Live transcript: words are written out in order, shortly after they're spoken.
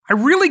I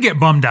really get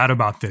bummed out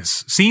about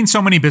this, seeing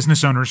so many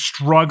business owners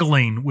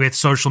struggling with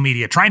social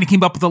media, trying to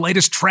keep up with the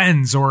latest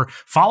trends or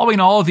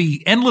following all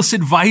the endless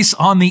advice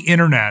on the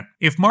internet.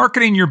 If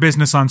marketing your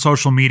business on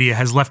social media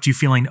has left you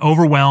feeling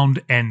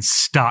overwhelmed and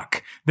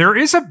stuck, there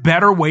is a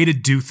better way to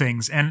do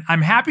things, and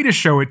I'm happy to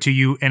show it to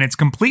you, and it's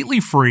completely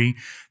free.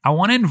 I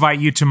want to invite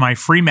you to my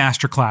free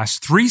masterclass,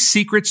 3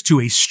 Secrets to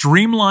a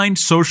Streamlined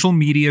Social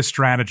Media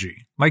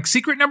Strategy. Like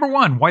secret number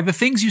 1, why the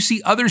things you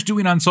see others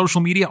doing on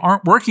social media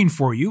aren't working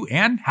for you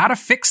and how to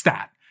fix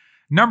that.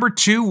 Number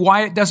 2,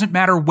 why it doesn't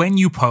matter when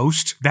you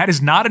post. That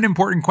is not an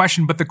important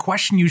question, but the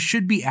question you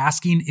should be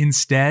asking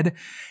instead.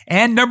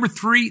 And number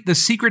 3, the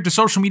secret to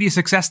social media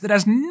success that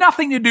has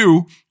nothing to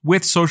do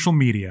with social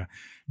media.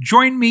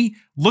 Join me,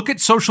 look at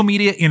social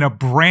media in a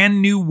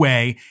brand new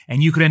way,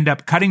 and you could end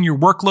up cutting your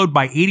workload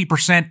by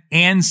 80%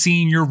 and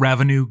seeing your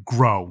revenue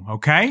grow,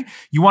 okay?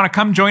 You want to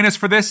come join us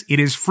for this? It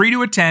is free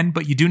to attend,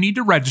 but you do need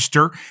to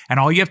register, and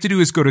all you have to do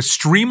is go to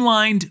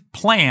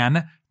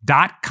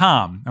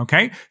streamlinedplan.com,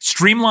 okay?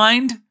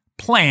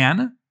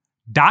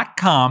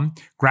 Streamlinedplan.com.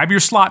 Grab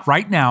your slot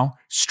right now,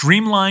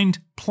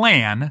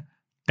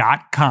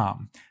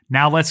 streamlinedplan.com.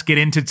 Now let's get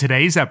into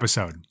today's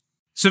episode.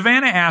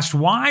 Savannah asked,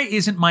 why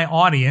isn't my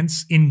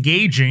audience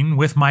engaging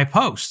with my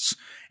posts?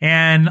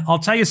 And I'll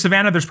tell you,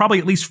 Savannah, there's probably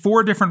at least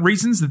 4 different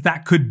reasons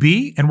that could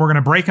be, and we're going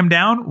to break them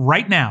down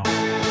right now.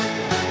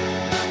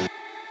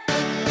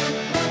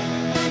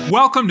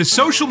 Welcome to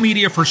Social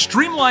Media for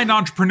Streamlined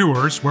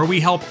Entrepreneurs, where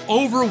we help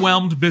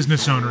overwhelmed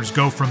business owners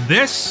go from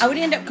this. I would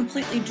end up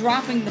completely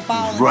dropping the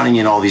ball. Running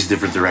in all these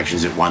different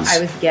directions at once.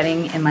 I was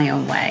getting in my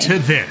own way. To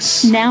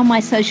this. Now my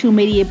social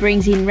media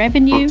brings in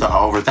revenue. Up to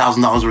over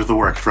 $1,000 worth of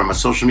work from a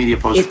social media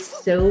post.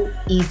 It's so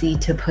easy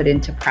to put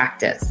into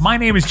practice. My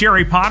name is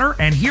Jerry Potter,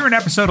 and here in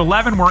episode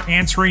 11, we're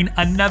answering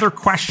another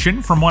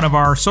question from one of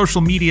our Social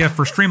Media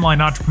for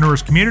Streamlined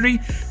Entrepreneurs community.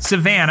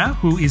 Savannah,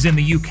 who is in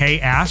the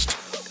UK, asked,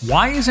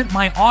 why isn't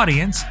my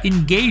audience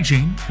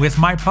engaging with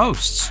my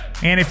posts?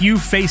 And if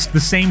you've faced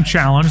the same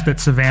challenge that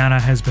Savannah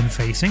has been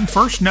facing,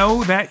 first,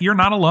 know that you're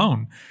not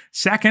alone.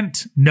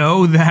 Second,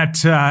 know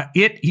that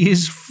it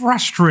is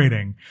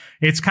frustrating.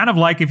 It's kind of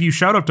like if you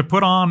showed up to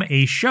put on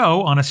a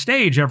show on a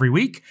stage every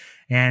week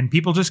and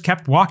people just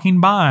kept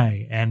walking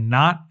by and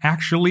not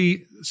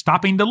actually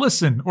stopping to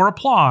listen or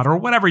applaud or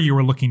whatever you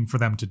were looking for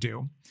them to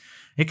do.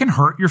 It can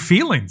hurt your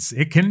feelings.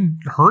 It can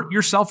hurt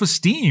your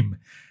self-esteem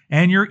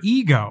and your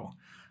ego.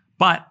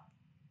 But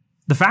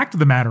the fact of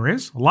the matter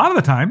is, a lot of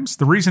the times,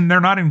 the reason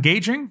they're not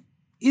engaging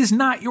is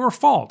not your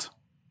fault.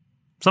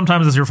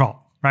 Sometimes it's your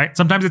fault, right?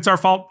 Sometimes it's our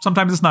fault.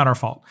 Sometimes it's not our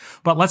fault.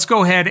 But let's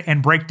go ahead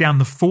and break down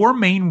the 4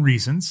 main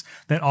reasons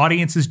that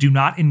audiences do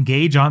not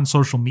engage on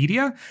social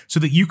media so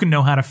that you can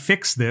know how to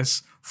fix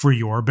this for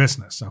your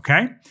business,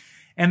 okay?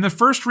 And the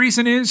first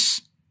reason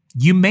is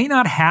you may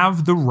not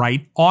have the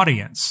right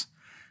audience.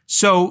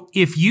 So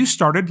if you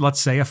started,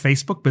 let's say, a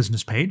Facebook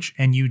business page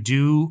and you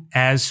do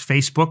as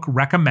Facebook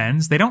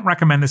recommends, they don't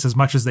recommend this as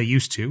much as they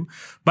used to,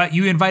 but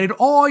you invited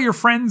all your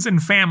friends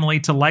and family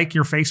to like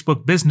your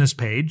Facebook business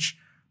page,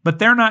 but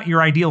they're not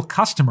your ideal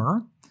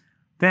customer,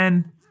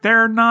 then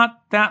they're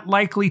not that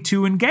likely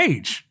to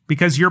engage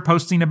because you're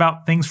posting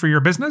about things for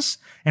your business.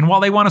 And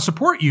while they want to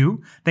support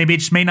you, they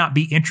just may not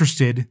be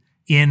interested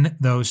in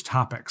those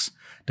topics.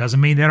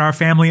 Doesn't mean that our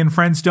family and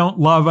friends don't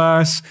love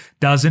us.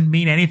 Doesn't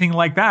mean anything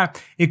like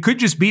that. It could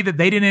just be that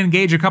they didn't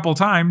engage a couple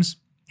times,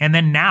 and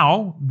then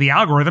now the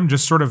algorithm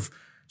just sort of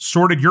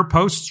sorted your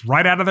posts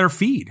right out of their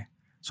feed,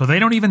 so they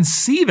don't even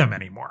see them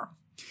anymore.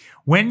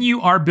 When you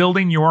are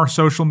building your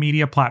social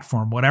media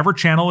platform, whatever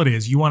channel it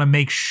is, you want to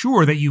make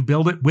sure that you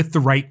build it with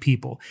the right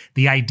people,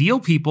 the ideal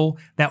people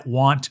that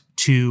want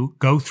to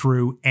go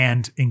through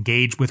and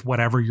engage with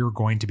whatever you're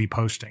going to be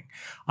posting.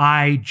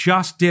 I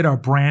just did a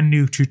brand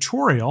new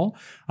tutorial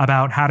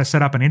about how to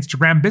set up an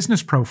Instagram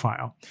business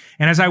profile.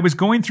 And as I was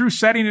going through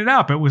setting it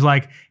up, it was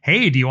like,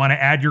 hey, do you want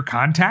to add your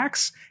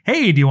contacts?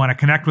 Hey, do you want to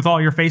connect with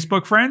all your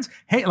Facebook friends?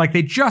 Hey, like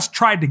they just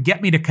tried to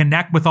get me to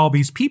connect with all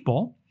these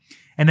people.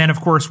 And then,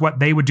 of course, what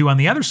they would do on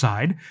the other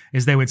side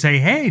is they would say,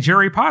 hey,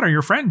 Jerry Potter,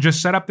 your friend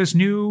just set up this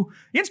new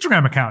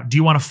Instagram account. Do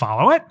you want to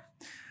follow it?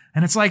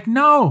 And it's like,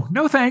 no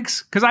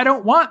thanks, because I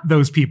don't want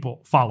those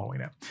people following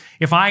it.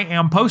 If I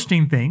am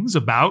posting things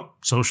about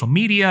social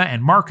media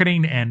and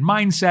marketing and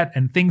mindset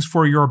and things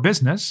for your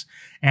business,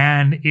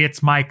 and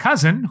it's my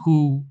cousin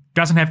who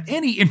doesn't have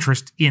any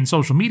interest in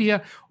social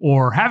media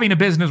or having a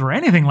business or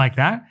anything like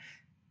that,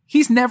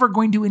 he's never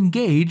going to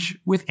engage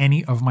with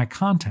any of my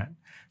content.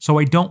 So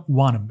I don't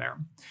want him there.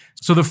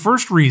 So the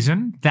first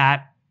reason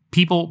that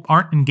people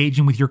aren't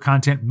engaging with your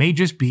content may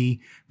just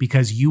be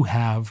because you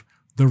have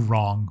the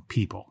wrong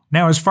people.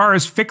 Now, as far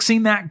as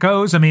fixing that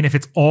goes, I mean, if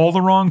it's all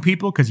the wrong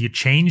people because you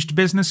changed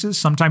businesses,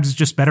 sometimes it's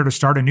just better to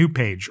start a new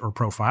page or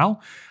profile.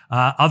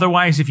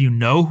 Otherwise, if you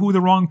know who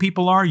the wrong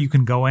people are, you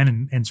can go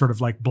in and sort of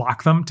like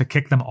block them to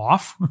kick them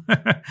off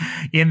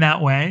in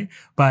that way.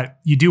 But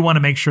you do want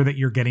to make sure that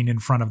you're getting in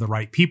front of the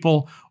right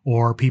people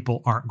or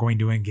people aren't going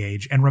to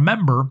engage. And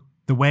remember,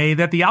 the way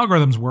that the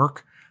algorithms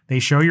work, they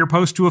show your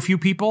post to a few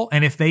people,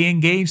 and if they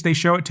engage, they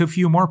show it to a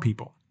few more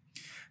people.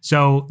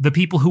 So the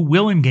people who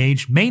will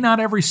engage may not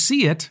ever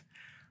see it,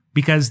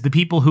 because the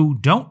people who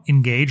don't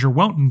engage or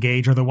won't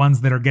engage are the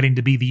ones that are getting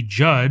to be the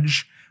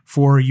judge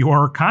for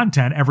your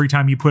content every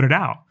time you put it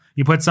out.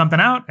 You put something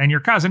out and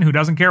your cousin who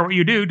doesn't care what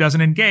you do doesn't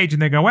engage,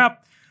 and they go, well,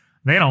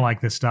 they don't like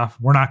this stuff.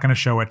 We're not going to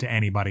show it to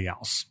anybody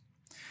else.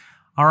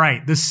 All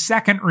right. The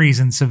second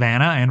reason,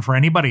 Savannah, and for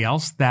anybody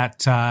else,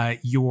 that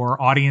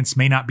your audience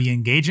may not be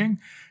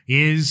engaging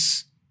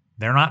is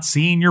they're not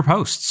seeing your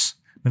posts.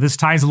 Now, this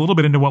ties a little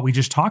bit into what we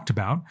just talked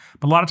about,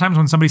 but a lot of times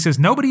when somebody says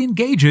nobody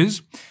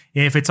engages,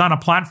 if it's on a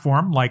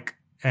platform like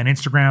an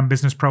Instagram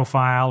business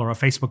profile or a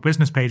Facebook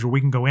business page where we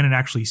can go in and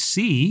actually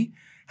see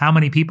how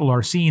many people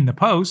are seeing the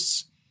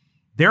posts,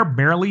 they're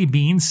barely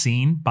being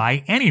seen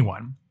by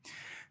anyone.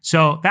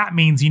 So that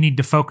means you need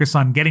to focus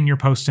on getting your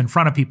posts in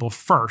front of people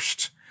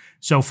first.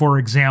 So for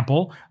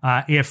example,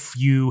 if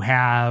you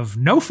have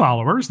no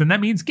followers, then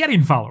that means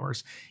getting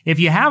followers. If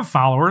you have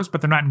followers, but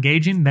they're not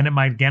engaging, then it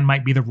might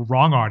be the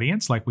wrong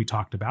audience, like we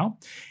talked about.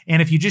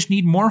 And if you just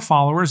need more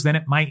followers, then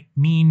it might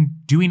mean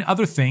doing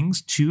other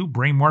things to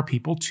bring more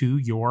people to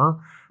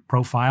your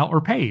profile or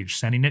page,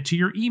 sending it to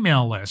your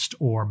email list,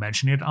 or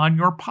mentioning it on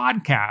your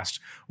podcast,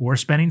 or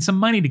spending some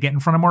money to get in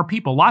front of more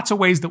people. Lots of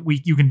ways that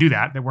you can do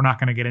that we're not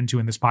going to get into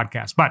in this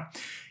podcast. But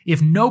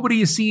if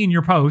nobody is seeing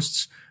your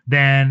posts,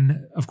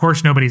 then of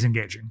course nobody's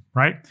engaging,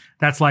 right?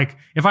 That's like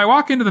if I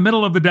walk into the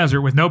middle of the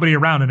desert with nobody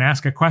around and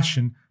ask a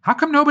question, how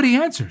come nobody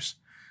answers?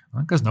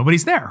 Well, because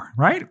nobody's there,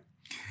 right?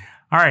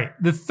 All right.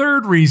 The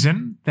third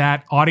reason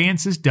that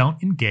audiences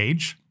don't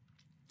engage,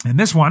 and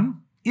this one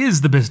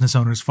is the business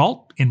owner's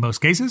fault in most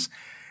cases,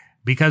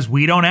 because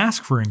we don't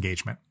ask for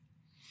engagement.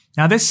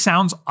 Now, this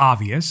sounds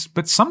obvious,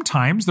 but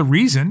sometimes the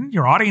reason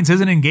your audience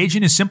isn't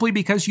engaging is simply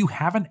because you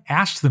haven't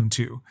asked them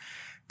to.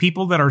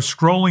 People that are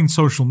scrolling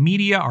social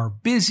media are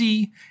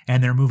busy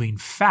and they're moving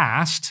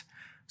fast,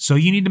 so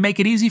you need to make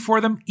it easy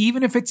for them,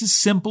 even if it's as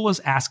simple as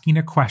asking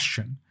a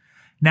question.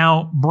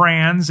 Now,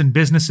 brands and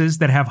businesses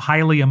that have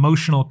highly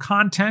emotional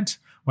content,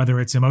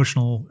 whether it's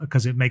emotional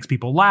because it makes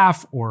people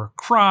laugh or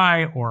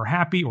cry or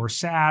happy or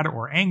sad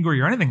or angry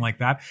or anything like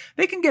that,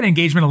 they can get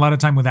engagement a lot of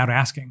time without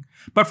asking.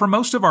 But for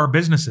most of our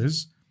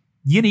businesses,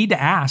 you need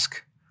to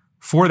ask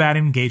for that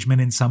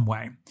engagement in some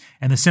way.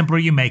 And the simpler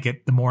you make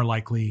it, the more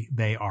likely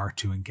they are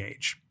to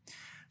engage.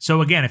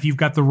 So again, if you've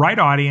got the right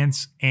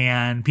audience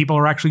and people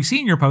are actually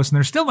seeing your posts and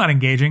they're still not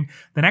engaging,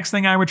 the next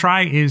thing I would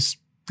try is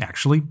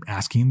actually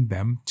asking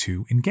them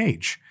to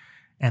engage.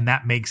 And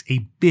that makes a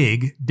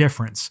big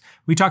difference.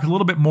 We talked a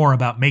little bit more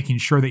about making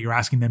sure that you're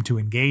asking them to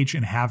engage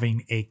and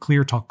having a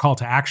clear call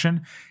to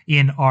action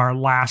in our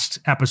last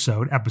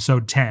episode,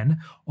 episode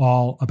 10,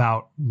 all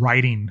about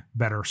writing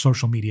better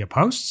social media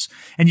posts.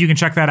 And you can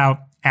check that out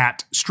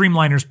at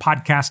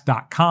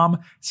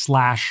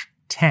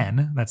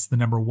streamlinerspodcast.com/10. That's the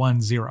number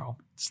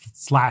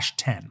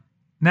 10/10.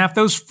 Now, if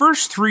those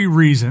first three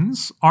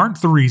reasons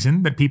aren't the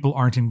reason that people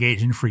aren't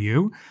engaging for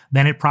you,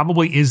 then it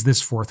probably is this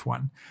fourth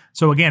one.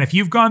 So again, if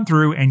you've gone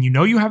through and you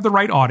know you have the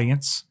right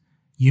audience,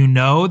 you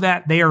know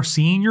that they are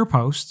seeing your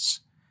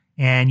posts,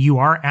 and you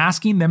are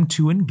asking them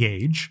to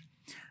engage,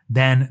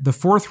 then the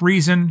fourth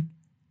reason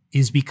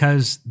is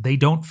because they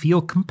don't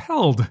feel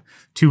compelled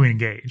to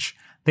engage.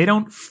 They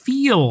don't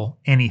feel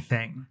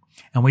anything.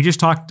 And we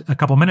just talked a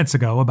couple minutes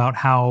ago about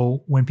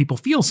how when people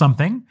feel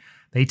something,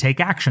 they take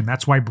action.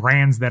 That's why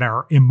brands that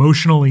are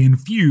emotionally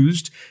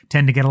infused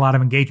tend to get a lot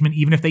of engagement,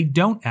 even if they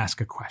don't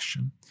ask a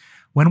question.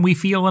 When we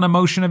feel an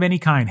emotion of any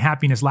kind,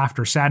 happiness,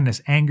 laughter,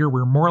 sadness, anger,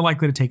 we're more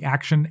likely to take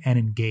action and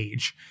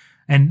engage.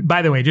 And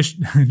by the way,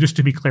 just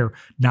to be clear,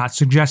 not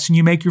suggesting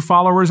you make your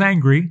followers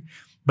angry,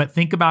 but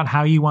think about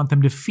how you want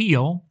them to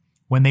feel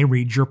when they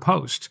read your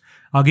post.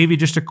 I'll give you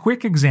just a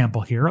quick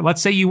example here.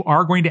 Let's say you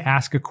are going to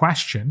ask a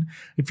question.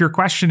 If your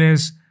question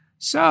is,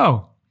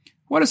 so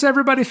what does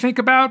everybody think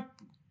about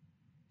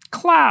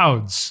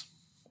clouds?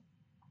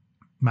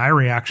 My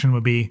reaction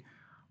would be,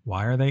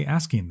 why are they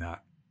asking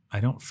that? I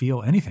don't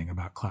feel anything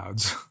about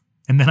clouds.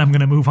 And then I'm going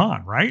to move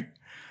on, right?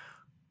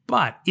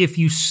 But if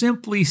you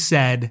simply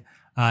said,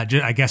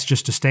 I guess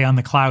just to stay on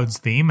the clouds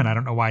theme, and I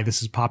don't know why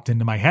this has popped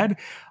into my head,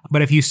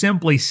 but if you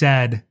simply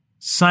said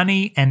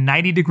sunny and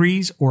 90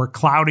 degrees or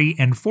cloudy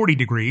and 40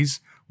 degrees,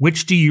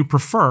 which do you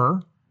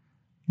prefer?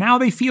 Now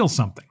they feel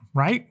something,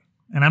 right?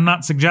 And I'm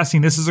not suggesting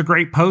this is a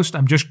great post.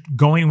 I'm just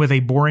going with a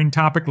boring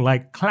topic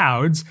like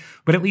clouds.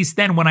 But at least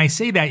then when I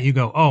say that, you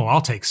go, oh, I'll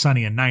take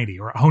sunny and 90.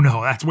 Or, oh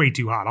no, that's way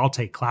too hot. I'll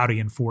take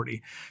cloudy and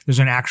 40. There's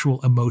an actual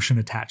emotion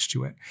attached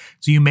to it.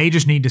 So you may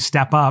just need to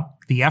step up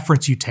the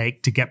efforts you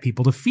take to get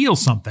people to feel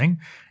something.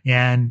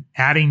 And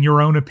adding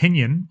your own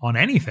opinion on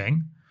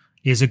anything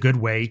is a good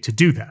way to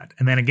do that.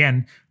 And then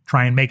again,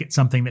 try and make it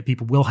something that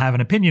people will have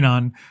an opinion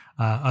on,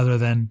 other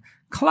than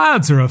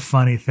clouds are a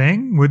funny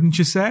thing, wouldn't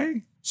you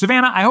say?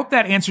 Savannah, I hope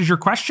that answers your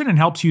question and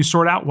helps you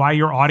sort out why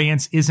your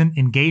audience isn't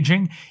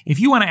engaging. If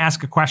you want to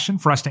ask a question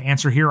for us to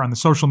answer here on the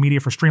Social Media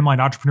for Streamlined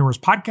Entrepreneurs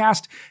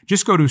podcast,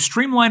 just go to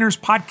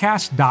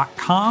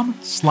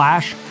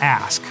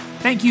streamlinerspodcast.com/ask.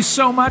 Thank you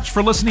so much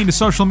for listening to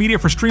Social Media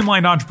for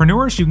Streamlined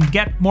Entrepreneurs. You can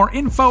get more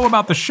info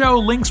about the show,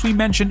 links we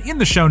mention in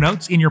the show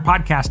notes in your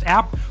podcast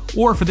app,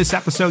 or for this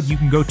episode, you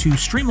can go to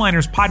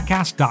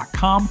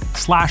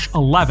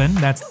streamlinerspodcast.com/11.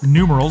 That's the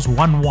numerals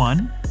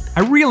 11. I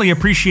really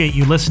appreciate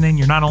you listening.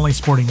 You're not only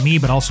supporting me,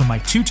 but also my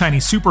two tiny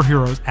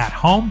superheroes at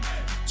home.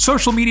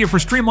 Social Media for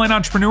Streamlined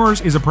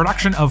Entrepreneurs is a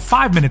production of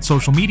 5 Minute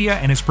Social Media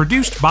and is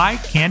produced by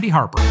Candy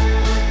Harper.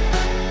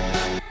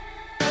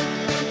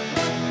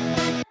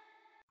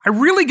 I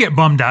really get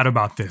bummed out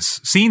about this,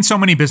 seeing so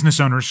many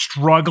business owners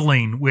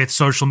struggling with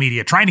social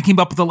media, trying to keep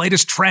up with the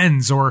latest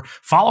trends or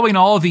following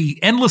all of the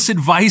endless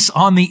advice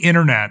on the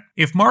internet.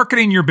 If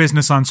marketing your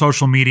business on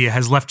social media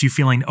has left you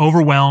feeling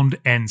overwhelmed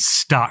and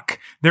stuck,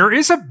 there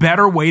is a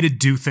better way to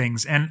do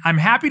things, and I'm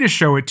happy to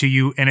show it to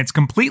you, and it's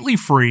completely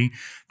free.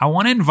 I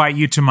want to invite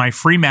you to my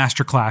free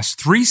masterclass,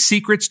 3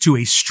 Secrets to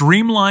a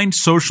Streamlined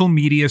Social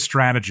Media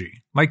Strategy.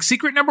 Like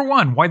secret number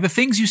 1, why the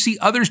things you see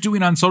others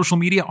doing on social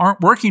media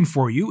aren't working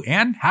for you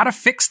and how to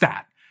fix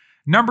that.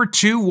 Number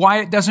 2, why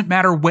it doesn't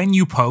matter when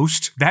you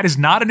post. That is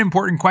not an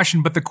important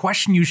question, but the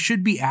question you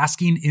should be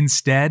asking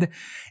instead.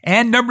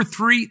 And number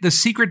 3, the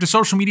secret to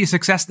social media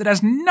success that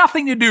has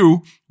nothing to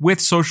do with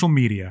social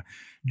media.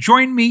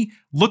 Join me,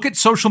 look at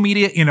social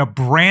media in a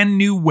brand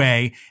new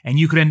way, and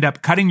you could end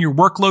up cutting your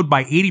workload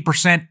by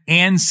 80%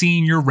 and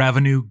seeing your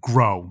revenue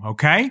grow,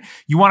 okay?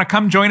 You want to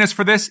come join us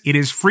for this? It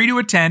is free to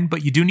attend,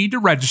 but you do need to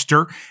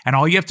register, and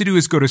all you have to do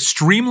is go to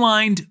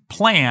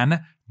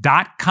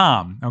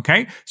streamlinedplan.com,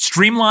 okay?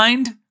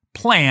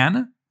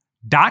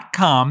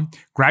 Streamlinedplan.com.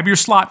 Grab your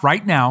slot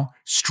right now,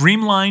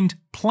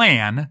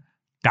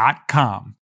 streamlinedplan.com.